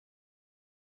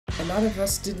a lot of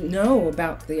us didn't know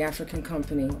about the African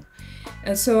company.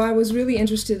 And so I was really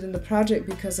interested in the project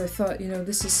because I thought,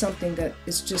 this is something that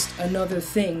is just another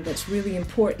thing that's really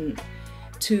important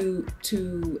to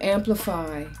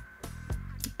amplify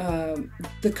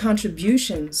the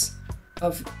contributions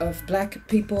of Black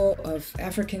people, of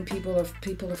African people, of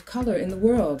people of color in the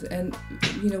world. And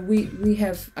we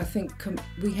have, I think,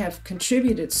 we have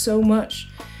contributed so much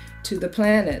to the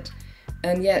planet,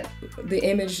 and yet the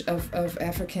image of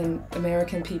African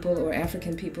American people, or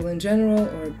African people in general,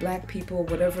 or Black people,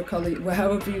 whatever color,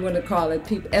 however you want to call it,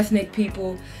 ethnic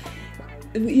people,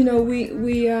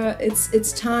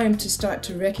 it's time to start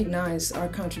to recognize our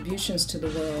contributions to the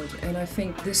world. And I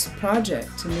think this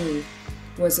project, to me,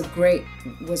 was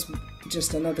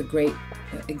just another great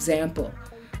example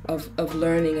of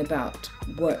learning about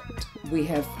what we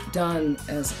have done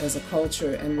as a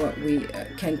culture and what we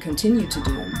can continue to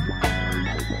do.